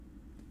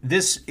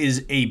This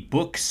is a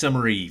book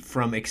summary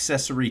from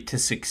Accessory to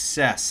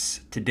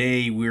Success.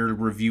 Today we're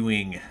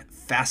reviewing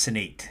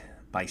Fascinate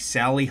by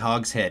Sally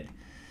Hogshead.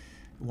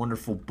 A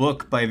wonderful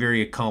book by a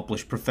very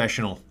accomplished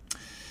professional.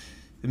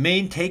 The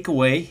main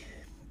takeaway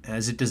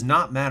is it does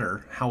not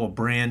matter how a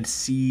brand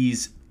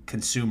sees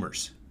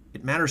consumers.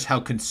 It matters how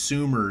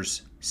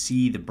consumers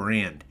see the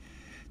brand.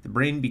 The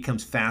brain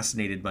becomes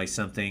fascinated by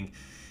something,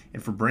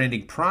 and for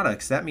branding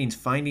products, that means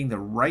finding the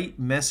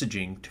right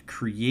messaging to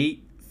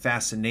create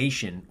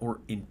fascination or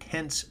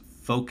intense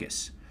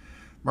focus.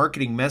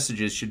 Marketing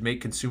messages should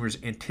make consumers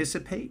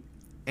anticipate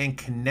and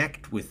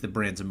connect with the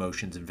brand's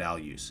emotions and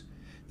values.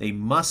 They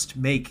must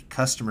make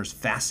customers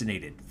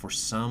fascinated for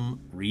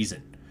some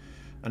reason.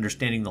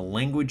 Understanding the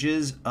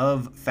languages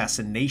of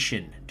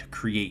fascination to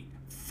create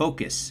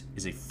focus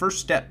is a first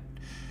step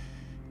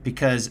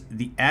because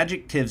the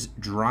adjectives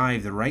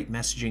drive the right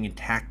messaging and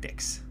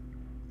tactics.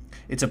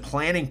 It's a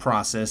planning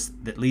process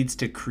that leads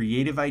to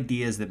creative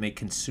ideas that make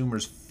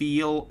consumers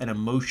feel an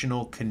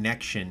emotional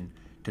connection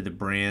to the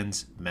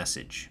brand's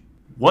message.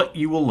 What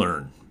you will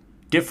learn: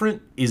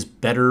 different is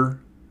better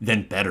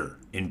than better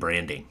in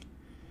branding.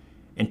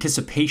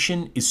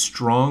 Anticipation is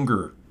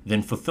stronger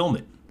than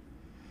fulfillment.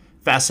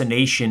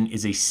 Fascination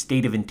is a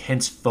state of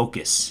intense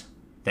focus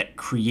that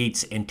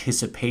creates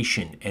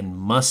anticipation and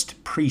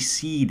must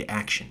precede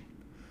action.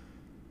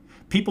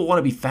 People want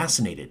to be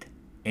fascinated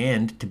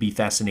and to be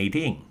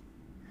fascinating.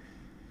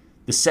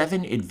 The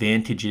 7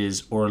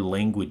 advantages or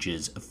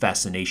languages of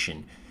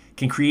fascination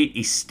can create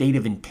a state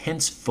of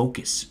intense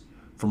focus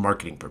for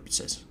marketing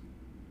purposes.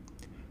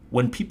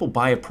 When people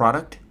buy a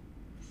product,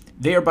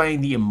 they are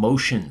buying the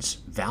emotions,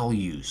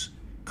 values,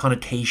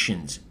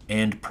 connotations,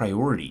 and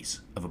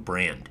priorities of a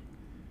brand.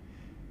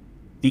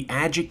 The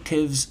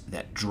adjectives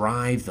that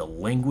drive the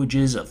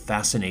languages of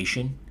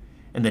fascination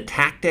and the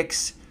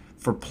tactics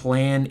for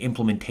plan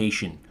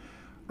implementation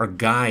are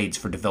guides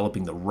for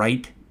developing the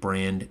right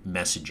brand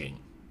messaging.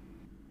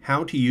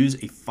 How to use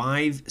a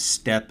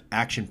 5-step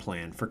action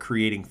plan for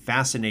creating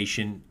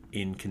fascination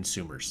in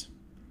consumers.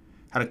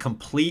 How to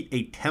complete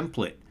a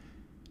template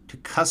to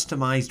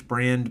customized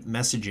brand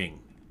messaging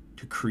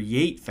to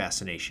create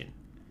fascination.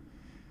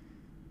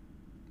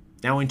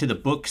 Now into the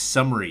book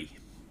summary.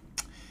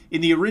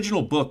 In the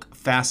original book,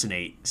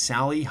 Fascinate,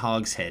 Sally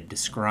Hogshead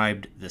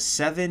described the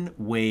 7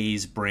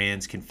 ways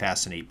brands can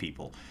fascinate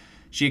people.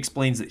 She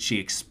explains that she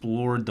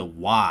explored the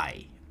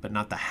why, but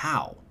not the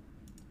how,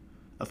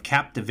 of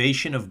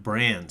captivation of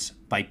brands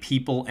by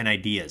people and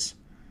ideas.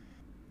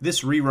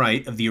 This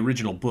rewrite of the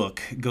original book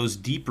goes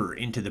deeper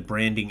into the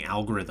branding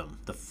algorithm,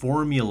 the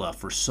formula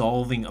for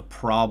solving a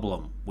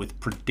problem with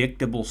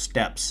predictable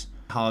steps.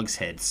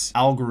 Hogshead's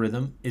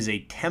algorithm is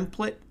a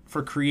template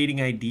for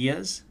creating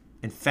ideas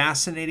and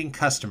fascinating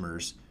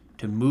customers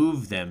to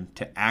move them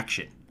to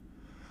action.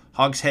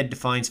 Hogshead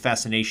defines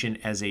fascination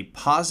as a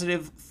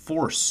positive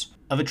force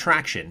of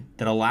attraction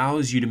that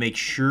allows you to make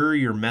sure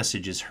your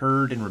message is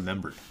heard and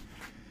remembered.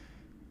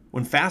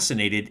 When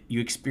fascinated,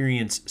 you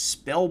experience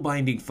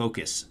spellbinding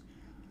focus,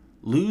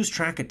 lose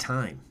track of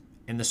time,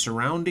 and the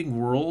surrounding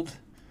world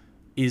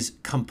is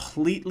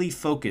completely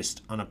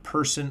focused on a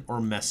person or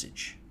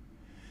message.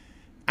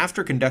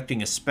 After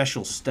conducting a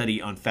special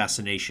study on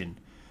fascination,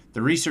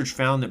 the research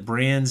found that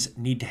brands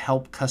need to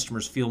help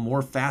customers feel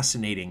more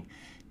fascinating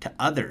to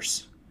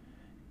others,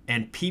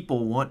 and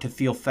people want to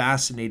feel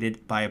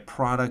fascinated by a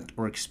product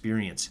or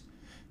experience.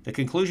 The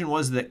conclusion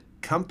was that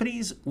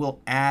companies will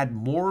add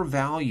more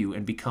value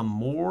and become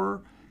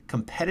more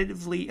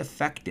competitively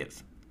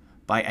effective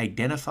by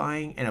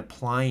identifying and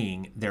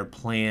applying their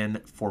plan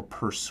for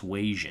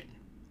persuasion.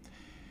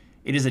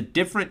 It is a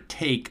different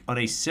take on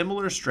a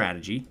similar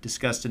strategy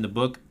discussed in the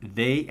book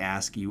They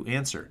Ask You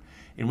Answer,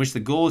 in which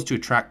the goal is to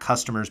attract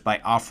customers by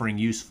offering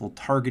useful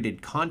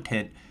targeted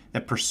content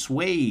that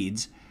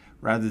persuades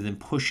rather than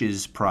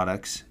pushes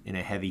products in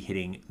a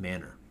heavy-hitting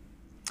manner.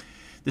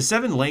 The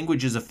 7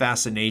 languages of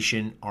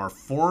fascination are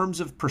forms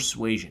of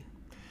persuasion.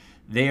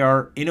 They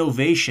are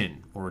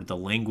innovation, or the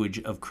language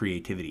of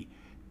creativity;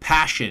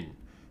 passion,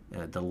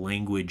 the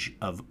language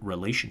of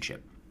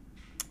relationship;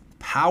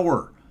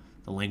 power,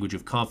 the language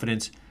of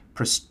confidence;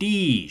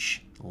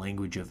 prestige, the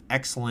language of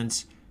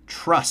excellence;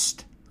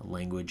 trust, the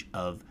language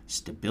of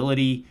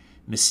stability;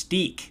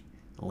 mystique,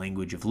 the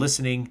language of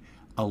listening;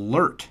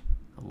 alert,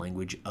 the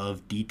language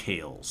of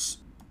details.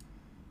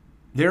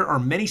 There are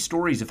many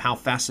stories of how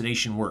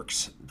fascination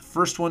works. The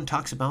first one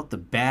talks about the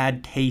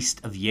bad taste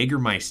of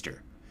Jägermeister,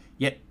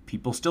 yet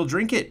people still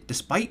drink it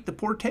despite the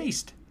poor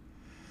taste.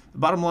 The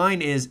bottom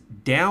line is,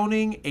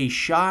 downing a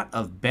shot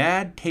of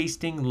bad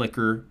tasting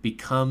liquor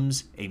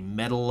becomes a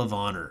medal of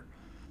honor.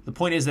 The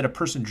point is that a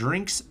person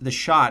drinks the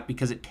shot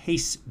because it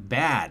tastes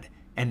bad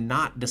and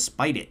not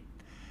despite it.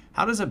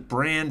 How does a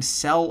brand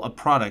sell a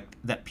product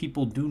that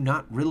people do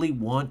not really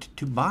want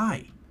to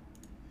buy?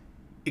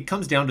 It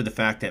comes down to the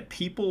fact that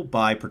people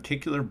buy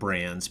particular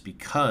brands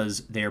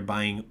because they are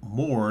buying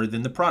more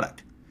than the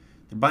product.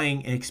 They're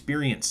buying an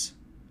experience.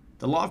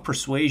 The law of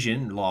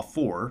persuasion, law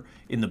 4,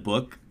 in the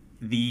book,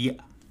 the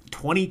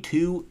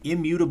 22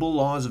 Immutable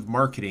Laws of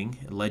Marketing,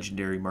 a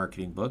legendary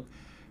marketing book,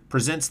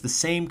 presents the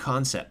same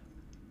concept.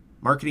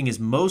 Marketing is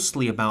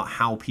mostly about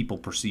how people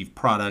perceive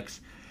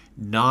products,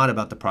 not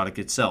about the product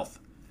itself.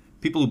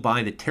 People who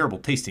buy the terrible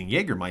tasting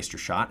Jägermeister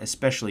shot,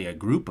 especially a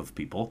group of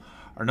people,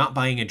 are not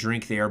buying a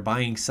drink, they are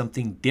buying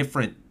something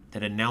different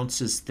that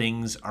announces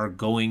things are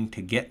going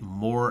to get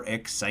more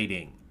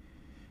exciting.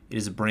 It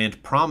is a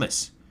brand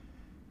promise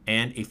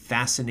and a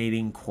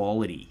fascinating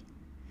quality.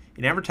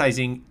 In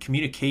advertising,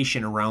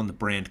 communication around the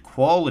brand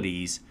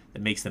qualities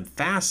that makes them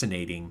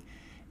fascinating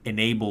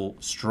enable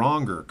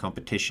stronger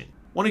competition.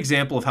 One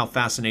example of how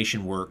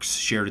fascination works,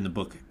 shared in the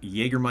book,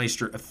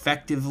 Jägermeister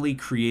effectively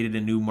created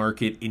a new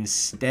market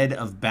instead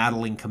of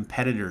battling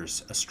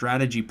competitors, a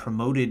strategy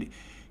promoted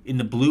in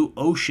the Blue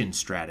Ocean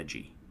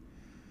strategy.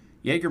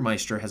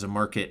 Jägermeister has a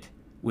market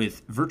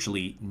with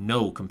virtually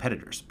no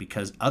competitors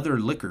because other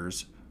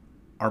liquors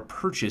are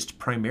purchased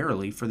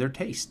primarily for their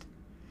taste.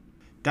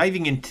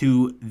 Diving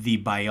into the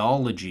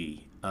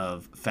biology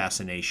of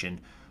fascination,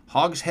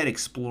 Hogshead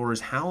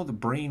explores how the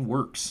brain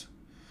works.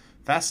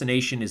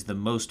 Fascination is the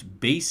most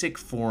basic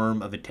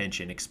form of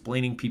attention,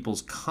 explaining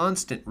people's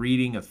constant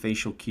reading of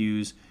facial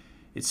cues.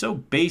 It's so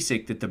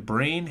basic that the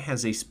brain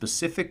has a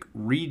specific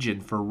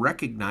region for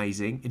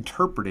recognizing,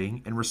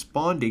 interpreting, and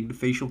responding to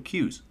facial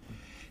cues.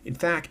 In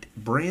fact,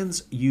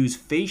 brands use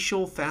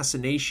facial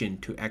fascination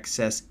to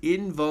access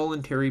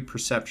involuntary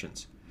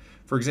perceptions.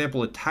 For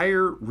example, a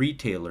tire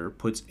retailer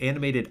puts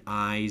animated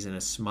eyes and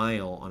a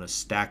smile on a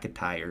stack of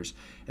tires,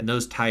 and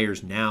those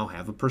tires now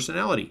have a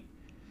personality.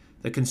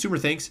 The consumer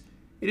thinks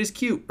it is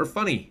cute or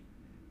funny,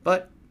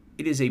 but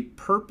it is a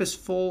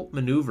purposeful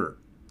maneuver.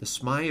 The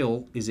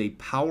smile is a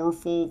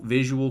powerful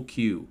visual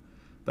cue,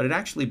 but it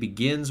actually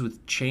begins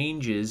with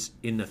changes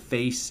in the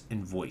face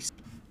and voice.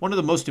 One of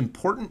the most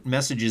important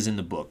messages in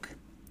the book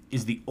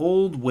is the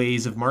old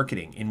ways of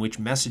marketing, in which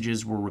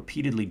messages were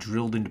repeatedly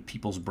drilled into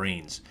people's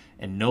brains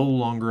and no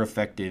longer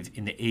effective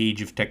in the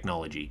age of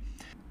technology.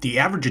 The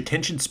average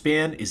attention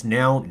span is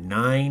now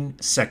 9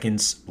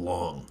 seconds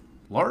long,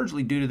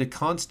 largely due to the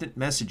constant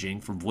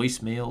messaging from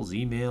voicemails,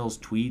 emails,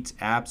 tweets,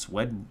 apps,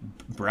 web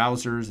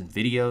browsers, and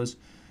videos.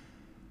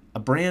 A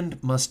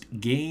brand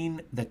must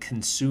gain the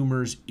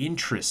consumer's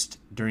interest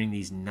during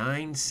these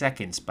 9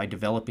 seconds by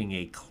developing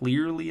a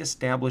clearly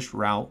established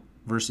route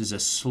versus a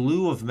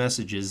slew of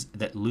messages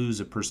that lose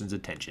a person's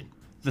attention.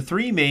 The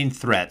three main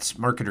threats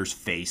marketers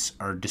face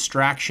are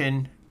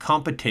distraction,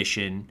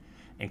 competition,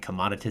 and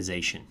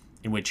commoditization,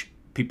 in which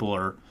people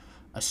are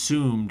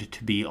assumed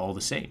to be all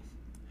the same.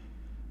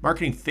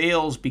 Marketing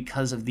fails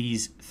because of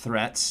these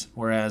threats,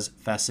 whereas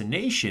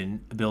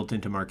fascination built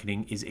into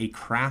marketing is a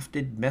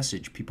crafted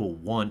message people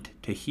want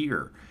to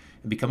hear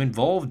and become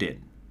involved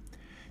in.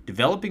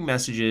 Developing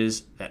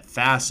messages that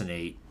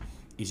fascinate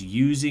is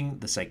using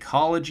the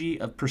psychology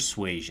of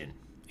persuasion,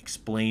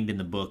 explained in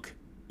the book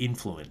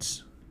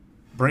Influence.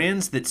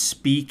 Brands that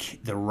speak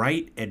the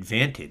right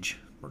advantage,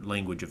 or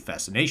language of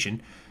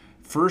fascination,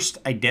 first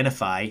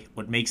identify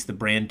what makes the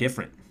brand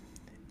different.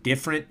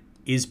 Different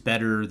is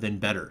better than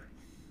better,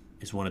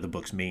 is one of the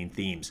book's main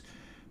themes.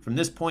 From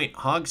this point,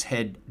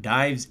 Hogshead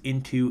dives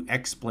into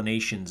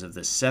explanations of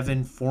the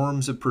 7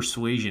 forms of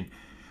persuasion,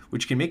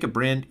 which can make a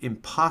brand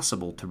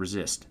impossible to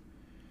resist.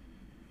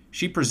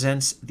 She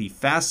presents the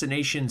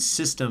fascination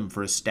system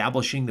for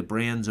establishing the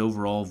brand's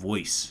overall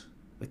voice.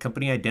 The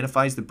company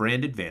identifies the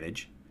brand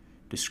advantage,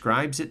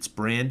 describes its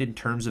brand in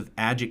terms of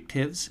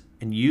adjectives,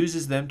 and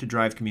uses them to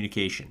drive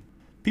communication.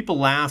 People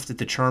laughed at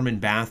the Charmin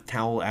bath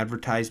towel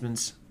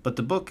advertisements, but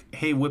the book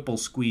Hey Whipple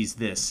Squeeze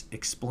This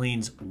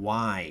explains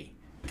why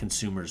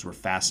consumers were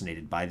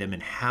fascinated by them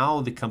and how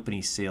the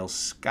company's sales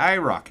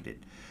skyrocketed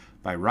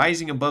by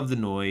rising above the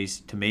noise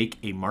to make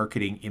a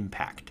marketing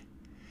impact.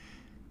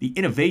 The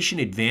innovation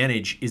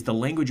advantage is the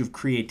language of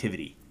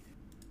creativity,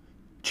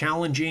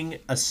 challenging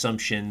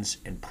assumptions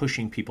and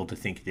pushing people to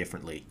think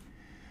differently.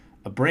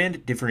 A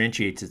brand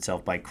differentiates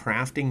itself by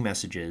crafting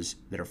messages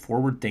that are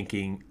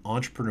forward-thinking,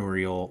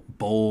 entrepreneurial,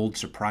 bold,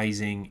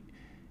 surprising,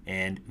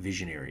 and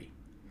visionary.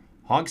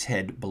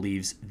 Hogshead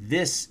believes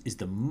this is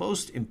the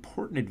most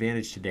important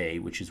advantage today,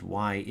 which is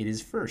why it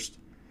is first.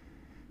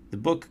 The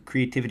book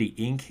Creativity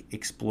Inc.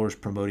 explores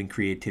promoting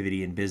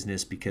creativity in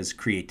business because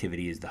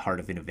creativity is the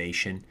heart of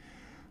innovation.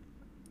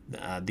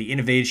 The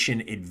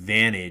innovation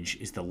advantage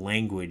is the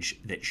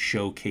language that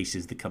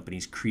showcases the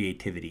company's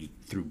creativity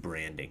through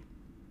branding.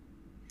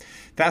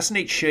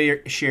 Fascinate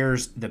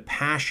shares the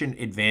passion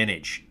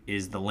advantage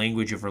is the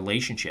language of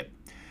relationship.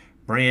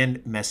 Brand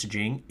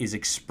messaging is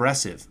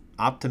expressive,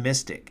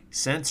 optimistic,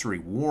 sensory,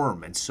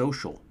 warm, and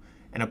social,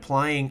 and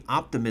applying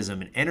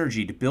optimism and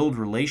energy to build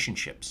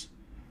relationships.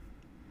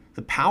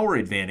 The power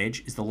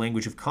advantage is the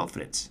language of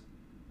confidence.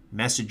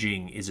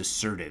 Messaging is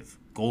assertive,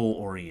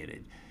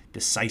 goal-oriented,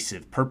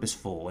 decisive,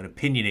 purposeful, and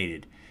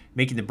opinionated,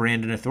 making the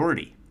brand an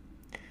authority.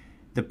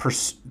 The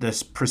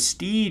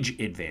prestige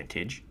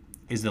advantage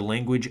is the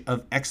language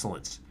of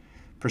excellence.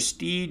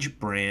 Prestige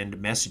brand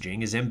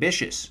messaging is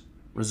ambitious,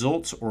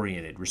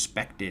 results-oriented,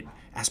 respected,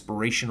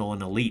 aspirational,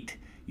 and elite,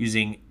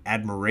 using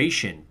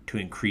admiration to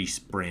increase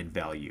brand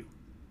value.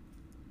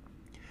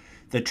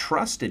 The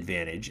trust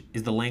advantage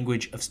is the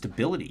language of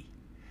stability.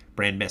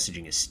 Brand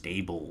messaging is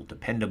stable,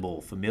 dependable,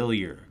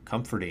 familiar,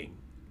 comforting,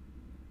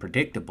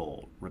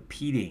 predictable,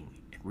 repeating,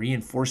 and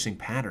reinforcing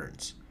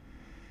patterns.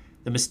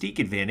 The mystique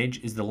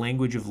advantage is the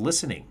language of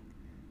listening.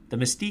 The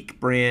mystique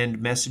brand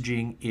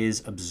messaging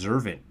is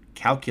observant,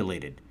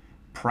 calculated,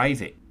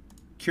 private,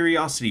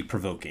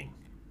 curiosity-provoking,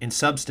 and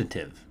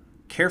substantive,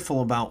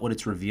 careful about what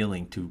it's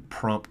revealing to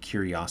prompt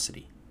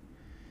curiosity.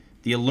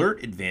 The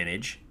alert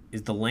advantage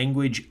is the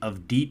language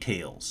of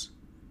details.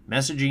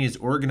 Messaging is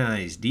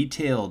organized,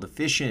 detailed,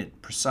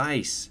 efficient,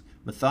 precise,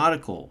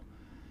 methodical,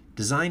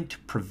 designed to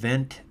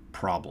prevent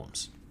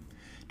problems.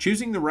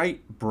 Choosing the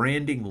right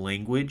branding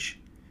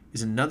language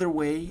is another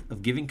way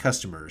of giving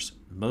customers,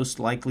 most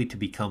likely to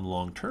become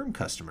long-term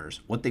customers,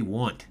 what they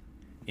want.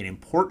 An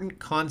important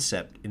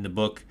concept in the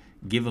book,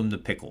 Give 'em the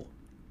Pickle.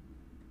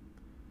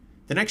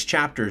 The next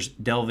chapters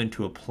delve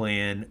into a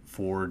plan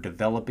for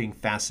developing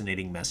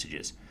fascinating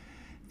messages.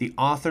 The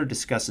author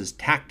discusses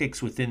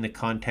tactics within the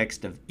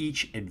context of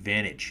each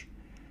advantage.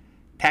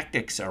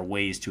 Tactics are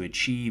ways to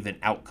achieve an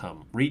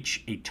outcome,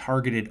 reach a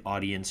targeted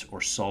audience,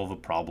 or solve a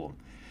problem.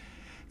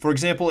 For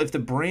example, if the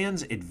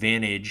brand's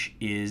advantage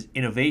is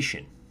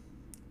innovation,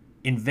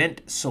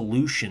 invent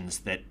solutions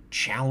that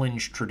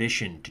challenge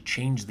tradition to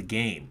change the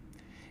game.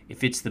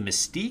 If it's the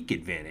mystique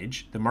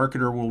advantage, the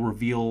marketer will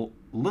reveal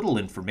little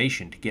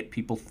information to get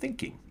people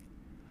thinking.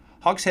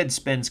 Hogshead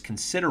spends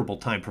considerable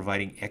time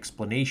providing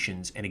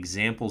explanations and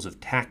examples of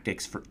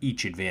tactics for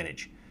each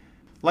advantage.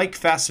 Like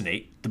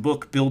Fascinate, the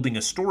book Building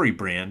a Story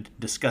Brand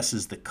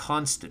discusses the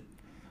constant,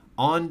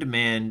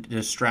 on-demand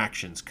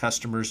distractions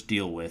customers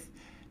deal with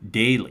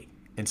daily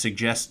and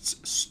suggests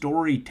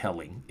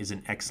storytelling is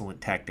an excellent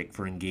tactic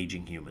for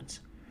engaging humans.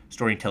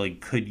 Storytelling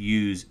could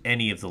use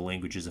any of the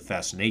languages of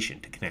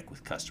fascination to connect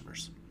with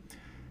customers.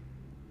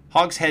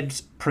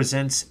 Hogshead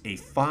presents a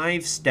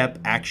 5-step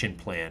action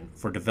plan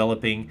for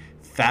developing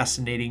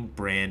fascinating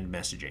brand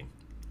messaging.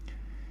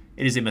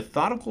 It is a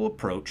methodical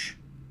approach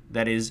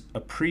that is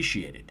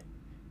appreciated.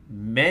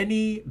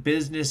 Many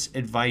business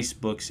advice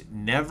books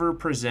never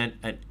present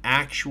an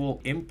actual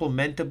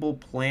implementable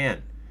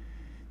plan.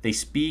 They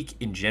speak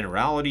in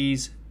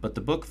generalities, but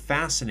the book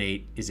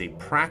Fascinate is a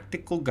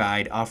practical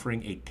guide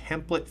offering a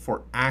template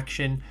for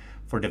action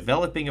for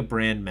developing a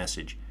brand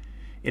message.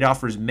 It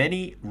offers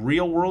many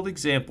real-world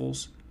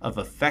examples of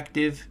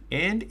effective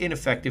and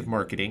ineffective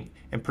marketing,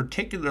 and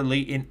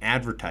particularly in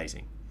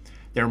advertising.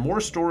 There are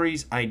more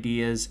stories,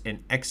 ideas,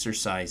 and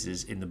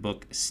exercises in the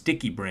book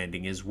Sticky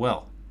Branding as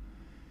well.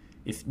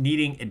 If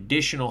needing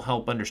additional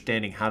help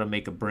understanding how to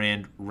make a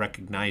brand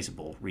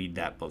recognizable, read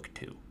that book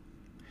too.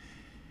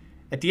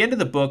 At the end of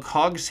the book,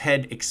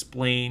 Hogshead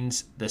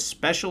explains the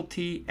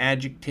specialty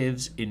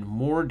adjectives in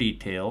more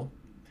detail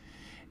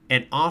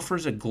and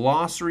offers a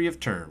glossary of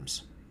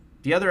terms.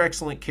 The other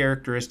excellent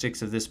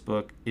characteristics of this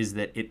book is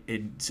that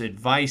its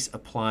advice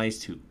applies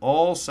to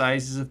all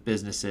sizes of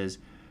businesses,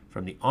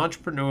 from the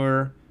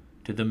entrepreneur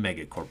to the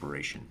mega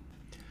corporation.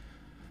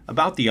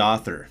 About the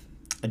author.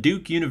 A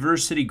Duke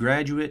University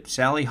graduate,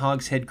 Sally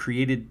Hogshead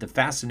created the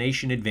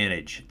Fascination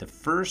Advantage, the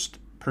first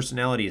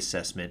personality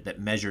assessment that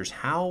measures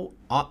how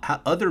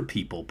other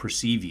people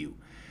perceive you.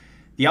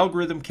 The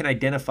algorithm can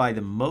identify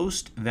the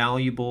most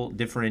valuable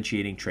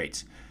differentiating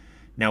traits.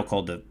 Now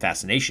called the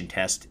Fascination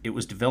Test, it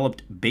was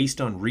developed based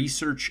on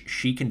research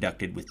she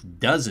conducted with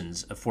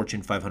dozens of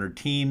Fortune 500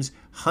 teams,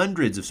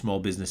 hundreds of small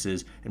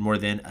businesses, and more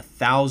than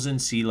 1,000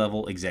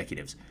 C-level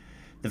executives.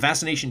 The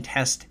Fascination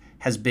Test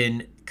has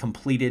been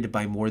completed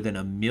by more than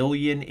 1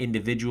 million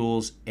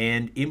individuals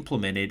and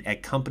implemented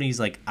at companies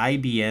like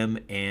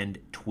IBM and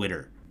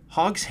Twitter.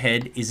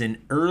 Hogshead is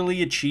an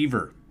early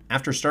achiever.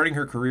 After starting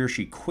her career,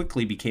 she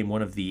quickly became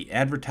one of the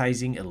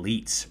advertising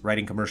elites,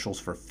 writing commercials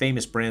for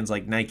famous brands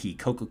like Nike,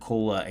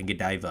 Coca-Cola, and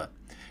Godiva.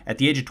 At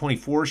the age of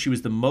 24, she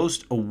was the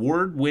most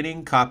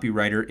award-winning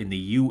copywriter in the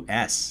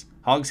U.S.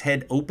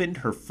 Hogshead opened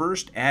her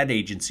first ad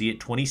agency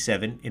at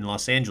 27 in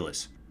Los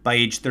Angeles. By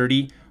age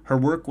 30, her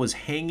work was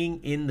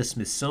hanging in the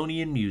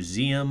Smithsonian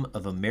Museum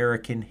of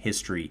American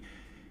History.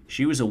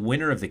 She was a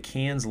winner of the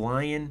Cannes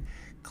Lion,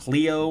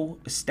 Clio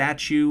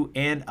statue,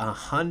 and a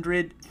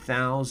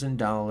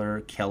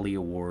 $100,000 Kelly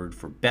Award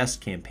for Best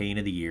Campaign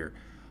of the Year.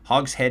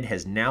 Hogshead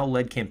has now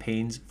led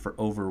campaigns for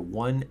over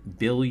 $1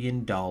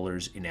 billion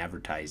in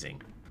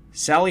advertising.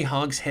 Sally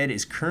Hogshead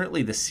is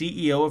currently the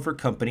CEO of her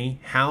company,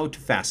 How to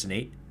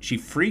Fascinate. She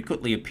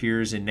frequently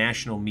appears in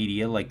national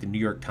media like the New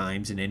York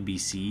Times and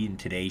NBC and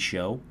Today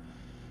Show.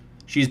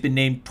 She has been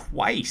named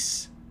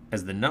twice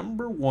as the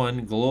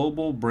 #1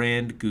 global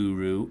brand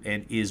guru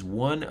and is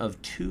one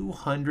of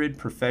 200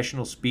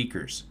 professional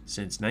speakers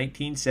since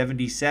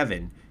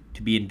 1977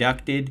 to be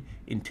inducted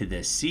into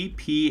the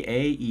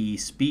CPAE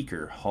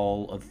Speaker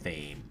Hall of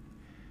Fame.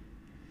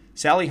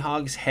 Sally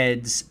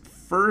Hogshead's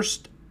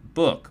first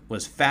book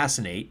was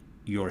Fascinate,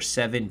 Your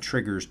 7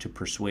 Triggers to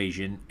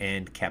Persuasion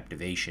and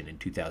Captivation in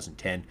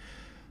 2010,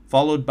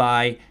 followed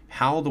by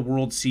How the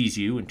World Sees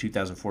You in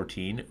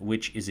 2014,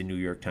 which is a New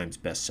York Times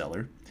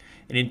bestseller.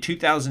 And in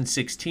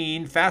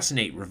 2016,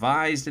 Fascinate,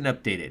 revised and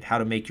updated, How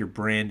to Make Your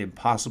Brand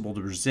Impossible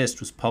to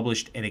Resist, was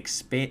published and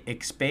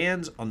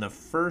expands on the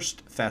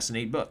first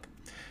Fascinate book.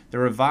 The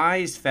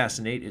revised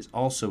Fascinate is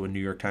also a New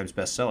York Times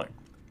bestseller.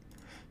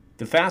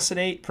 The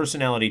Fascinate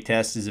personality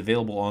test is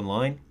available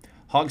online.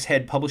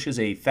 Hogshead publishes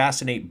a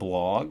Fascinate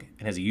blog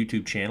and has a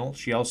YouTube channel.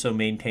 She also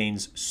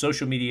maintains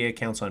social media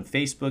accounts on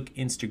Facebook,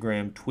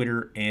 Instagram,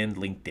 Twitter, and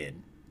LinkedIn.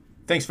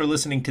 Thanks for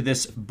listening to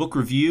this book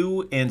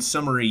review and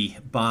summary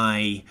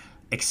by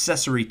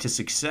Accessory to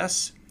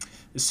Success.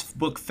 This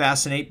book,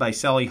 Fascinate by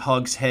Sally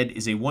Hogshead,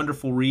 is a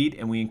wonderful read,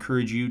 and we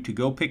encourage you to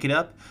go pick it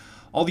up.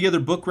 All the other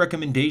book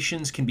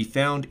recommendations can be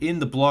found in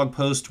the blog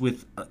post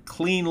with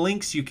clean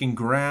links. You can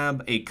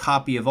grab a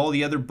copy of all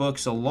the other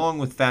books along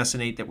with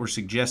Fascinate that were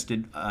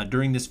suggested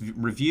during this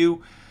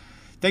review.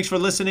 Thanks for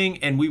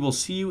listening, and we will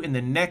see you in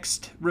the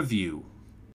next review.